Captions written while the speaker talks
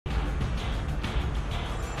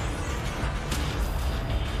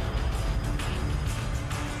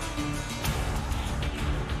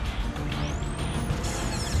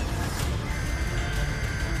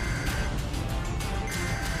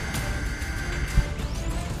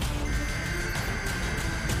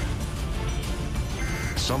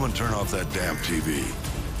Someone turn off that damn TV.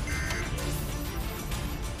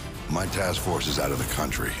 My task force is out of the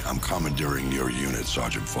country. I'm commandeering your unit,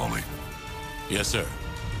 Sergeant Foley. Yes, sir.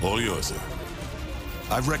 All yours, sir.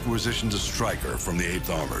 I've requisitioned a striker from the 8th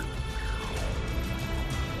Armored.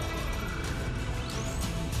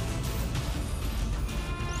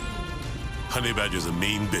 Honey Badger's a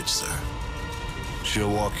mean bitch, sir.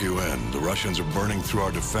 She'll walk you in. The Russians are burning through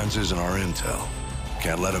our defenses and our intel.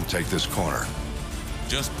 Can't let them take this corner.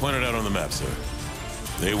 Just point it out on the map, sir.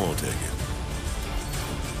 They won't take it.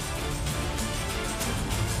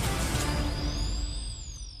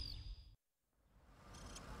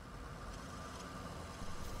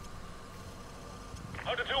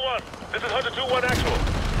 Hunter 2-1. This is Hunter 2-1 actual.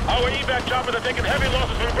 Our evac choppers are taking heavy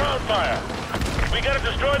losses from ground fire. We gotta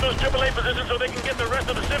destroy those AAA positions so they can get the rest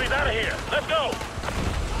of the cities out of here. Let's go!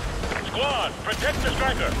 Squad, protect the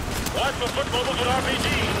striker. Watch for foot mobiles with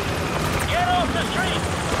RPGs. Get off the street!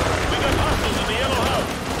 We got hostiles in the yellow house.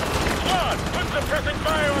 Squad, put suppressing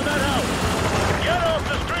fire on that house. Get off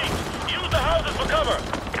the street! Use the houses for cover.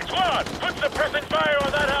 Squad, put suppressing fire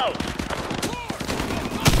on that house.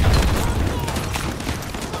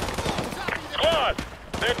 Squad,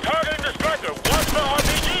 they're targeting the striker. Watch for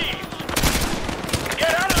RPGs.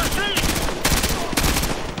 Get out of the street!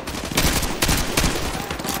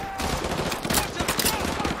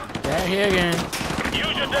 Back here again.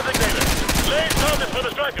 Use your designator. Lay targets for the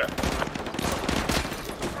striker.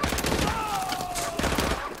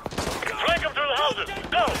 Flank him through the houses.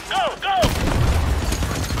 Go, go, go!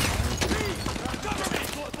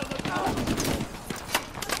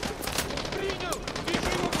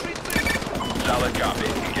 Solid copy.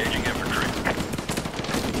 Engaging infantry.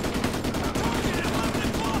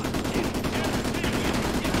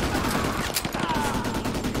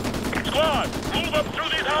 Squad, move up through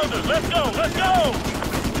these houses. Let's go, let's go!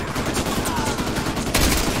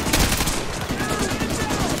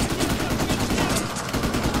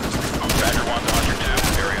 Badger 1 to Hunter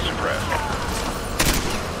 2, area suppressed.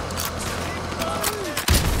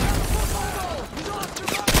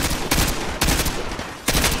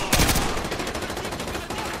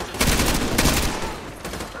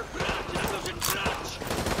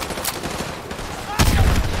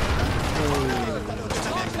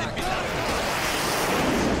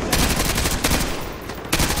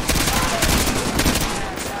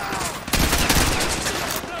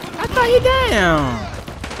 You down.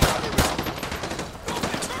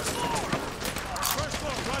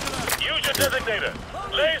 Use your designator.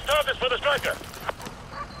 Lay targets for the striker.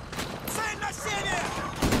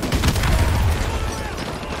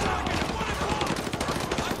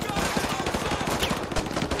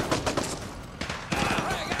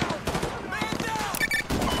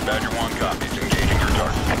 Badger 1 copies. Engaging your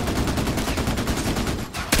target.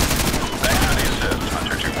 Thanks for the assist,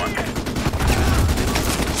 Hunter 2-1.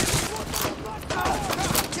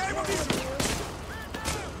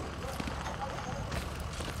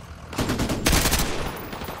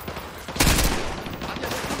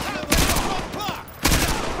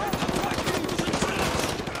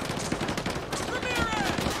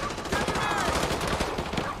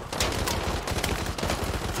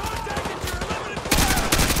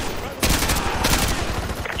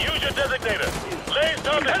 Designator. Lay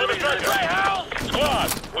targets for the striker. Gray house! Squad,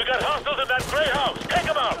 we got hostiles in that gray house. Take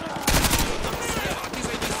them out!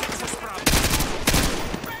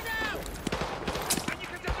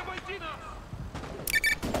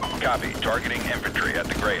 Copy. Targeting infantry at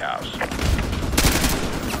the gray house. We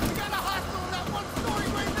got a hostile in that one-story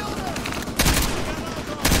gray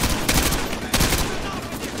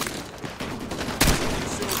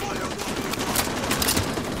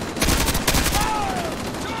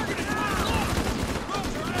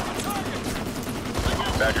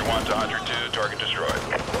Badger 1 to Hunter 2, target destroyed.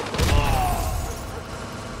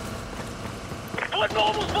 Foot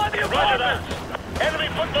mobiles by the apartment! Enemy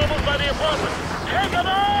foot mobiles by the apartment! Take them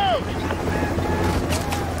out!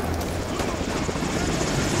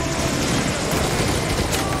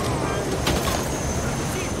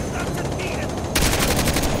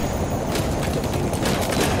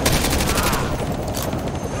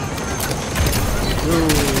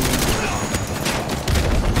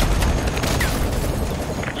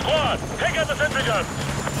 Squad, take out the sentry guns!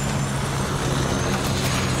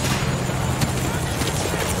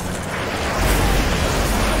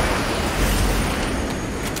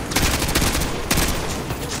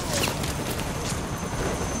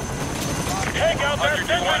 Hunter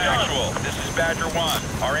 2-1 actual. This is Badger 1.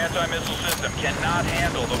 Our anti-missile system cannot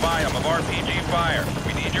handle the volume of RPG fire.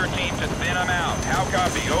 We need your team to thin them out. How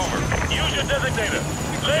copy? Over. Use your designator.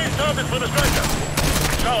 Lay targets for the striker.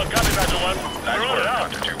 Solid, copy, Badger 1. Nice work,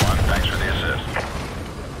 Hunter 2-1. Thanks for the assist.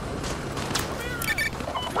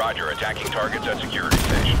 Roger, attacking targets at security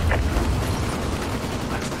station.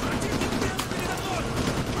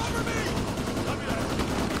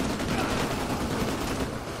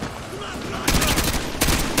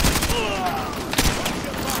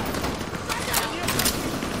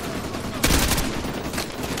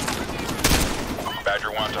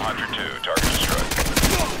 Badger 1 to Hunter 2, target destroyed.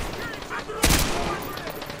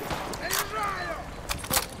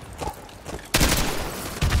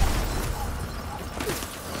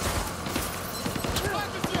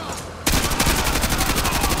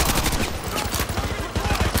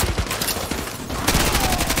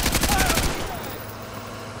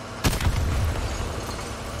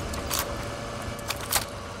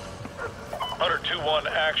 Hunter 2-1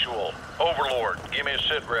 actual. Overlord, give me a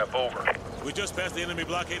sit rep, over. We just passed the enemy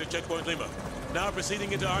blockade at Checkpoint Lima. Now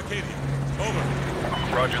proceeding into Arcadia. Over.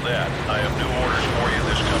 Roger that. I have new orders for you.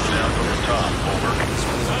 This comes down from the top, over.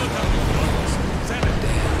 Solid copy. Send it.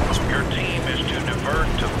 Your team is to divert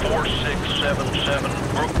to 4677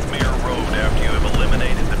 Brookmere Road after you have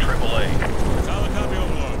eliminated the AAA. Solid copy,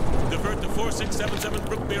 Overlord. Divert to 4677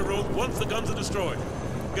 Brookmere Road once the guns are destroyed.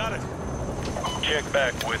 Got it. Check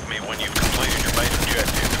back with me when you've completed your main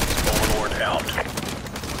objective. Overlord out.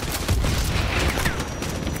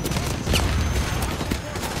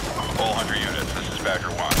 All Hunter units, this is Badger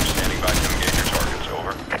 1. Standing by to engage your targets,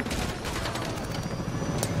 over.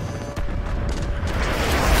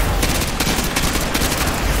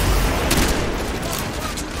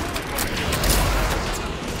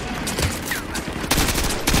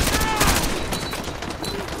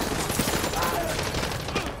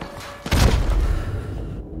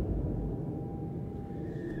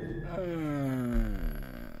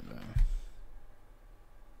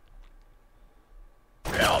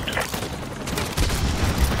 Out.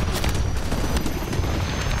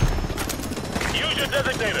 Use your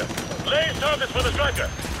designator. Lay targets for the striker.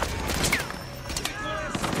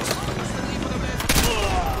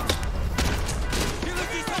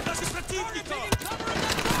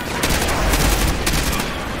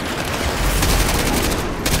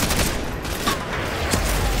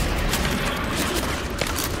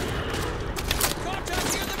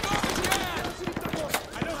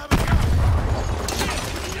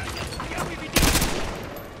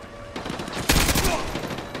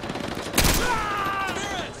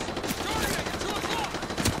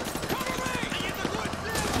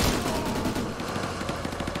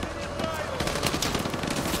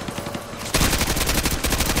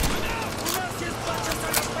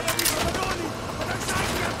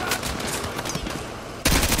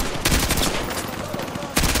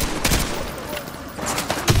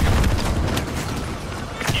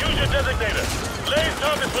 Use your designator. Lay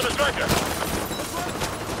targets for the striker.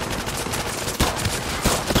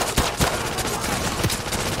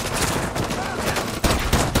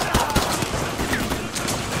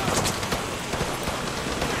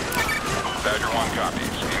 Badger 1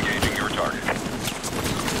 copies. Engaging your target.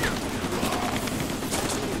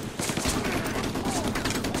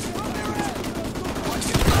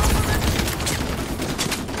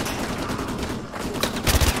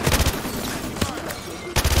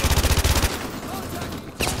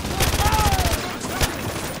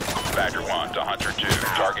 Badger 1 to Hunter 2.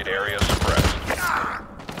 Target area suppressed.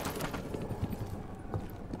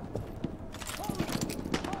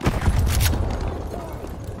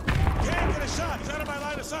 Can't get a shot. He's out of my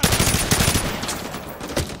line of sight.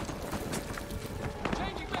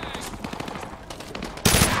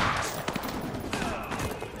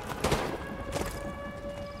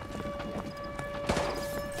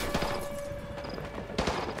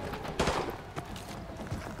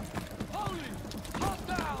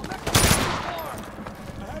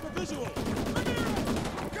 I have a visual.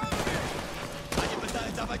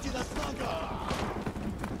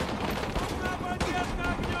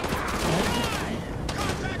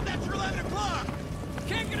 Contact, that's your 11 o'clock!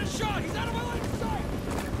 Can't get a shot! He's out of my line of sight!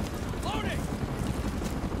 Loading!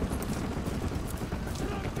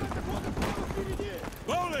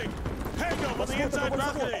 Bowling! Tango on the inside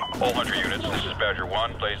balcony! All Hunter units, this is Badger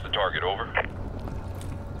 1. Plays the target, over.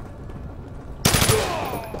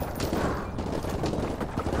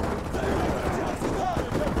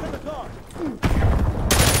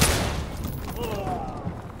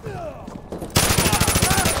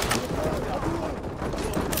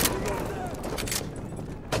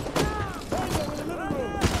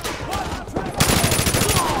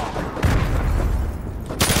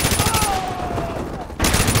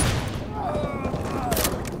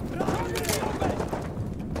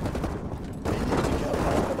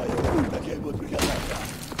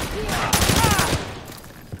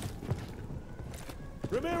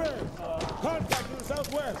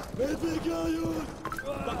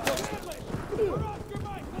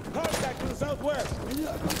 Contact to the southwest.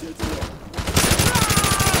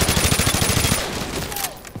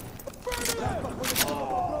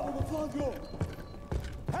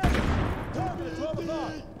 Target 12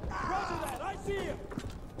 o'clock. Roger that, I see him.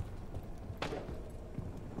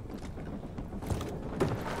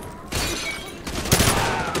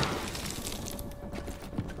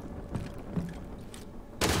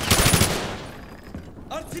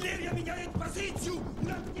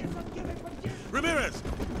 Ramirez,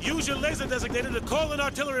 use your laser designator to call in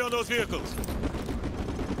artillery on those vehicles.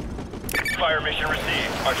 Fire mission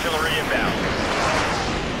received. Artillery inbound.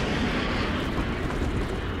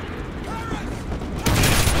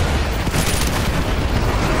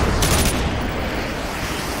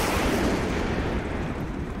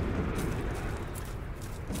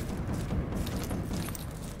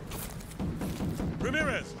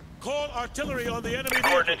 Ramirez, call artillery on the enemy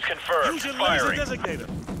Coordinates vehicles. confirmed. Use your Firing. laser designator.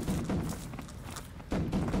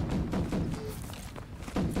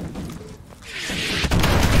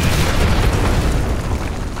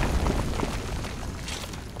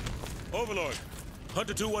 Overlord,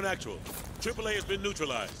 Hunter 2-1 actual. AAA has been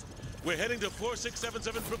neutralized. We're heading to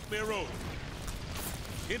 4677 Brookmere Road.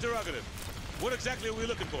 Interrogative. What exactly are we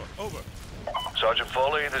looking for? Over. Sergeant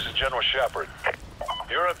Foley, this is General Shepard.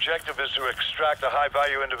 Your objective is to extract a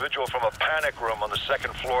high-value individual from a panic room on the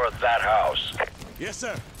second floor of that house. Yes,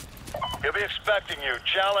 sir. He'll be expecting you.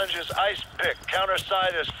 Challenge is Ice Pick.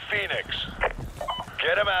 Counterside is Phoenix.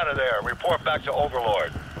 Get him out of there. Report back to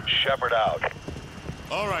Overlord. Shepard out.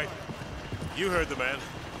 All right. You heard the man.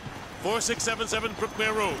 4677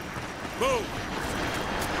 Brookmere Road. Move!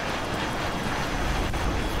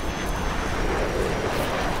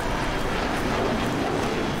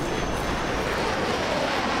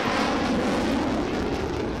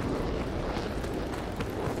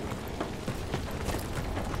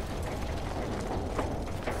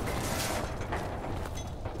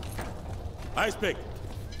 Ice pick.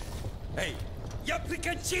 Hey, я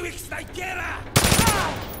прикончил их снайпера!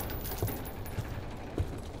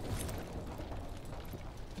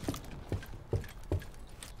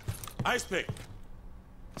 Ice pick.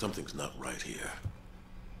 Something's not right here.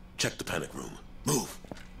 Check the panic room. Move!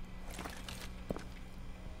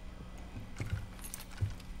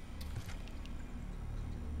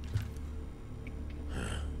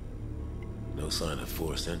 No sign of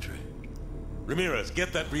forced entry. Ramirez,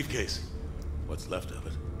 get that briefcase. What's left of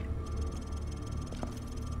it?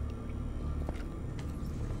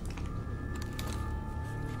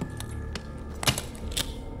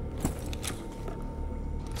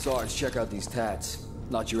 Sarge, check out these tats.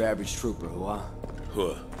 Not your average trooper, huh?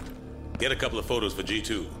 Huh. Get a couple of photos for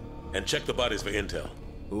G2, and check the bodies for intel.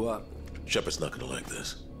 What? Shepard's not gonna like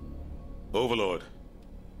this. Overlord,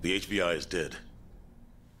 the HVI is dead.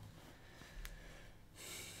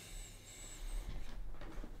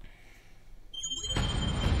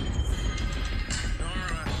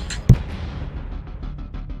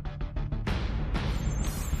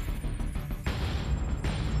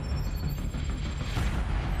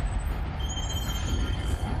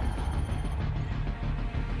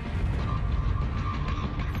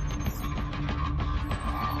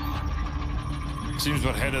 Seems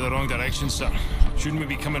we're headed the wrong direction, sir. Shouldn't we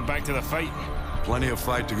be coming back to the fight? Plenty of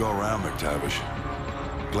fight to go around, McTavish.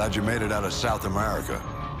 Glad you made it out of South America.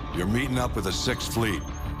 You're meeting up with the 6th Fleet,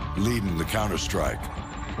 leading the counterstrike.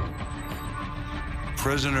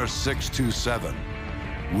 Prisoner 627.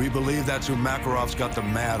 We believe that's who Makarov's got the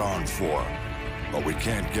mad on for, but we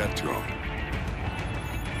can't get to him.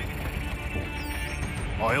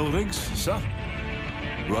 Oil rigs, sir?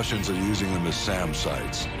 Russians are using them as SAM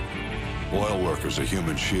sites. Oil workers are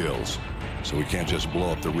human shields, so we can't just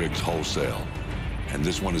blow up the rigs wholesale. And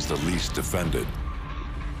this one is the least defended.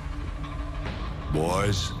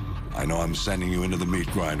 Boys, I know I'm sending you into the meat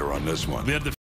grinder on this one.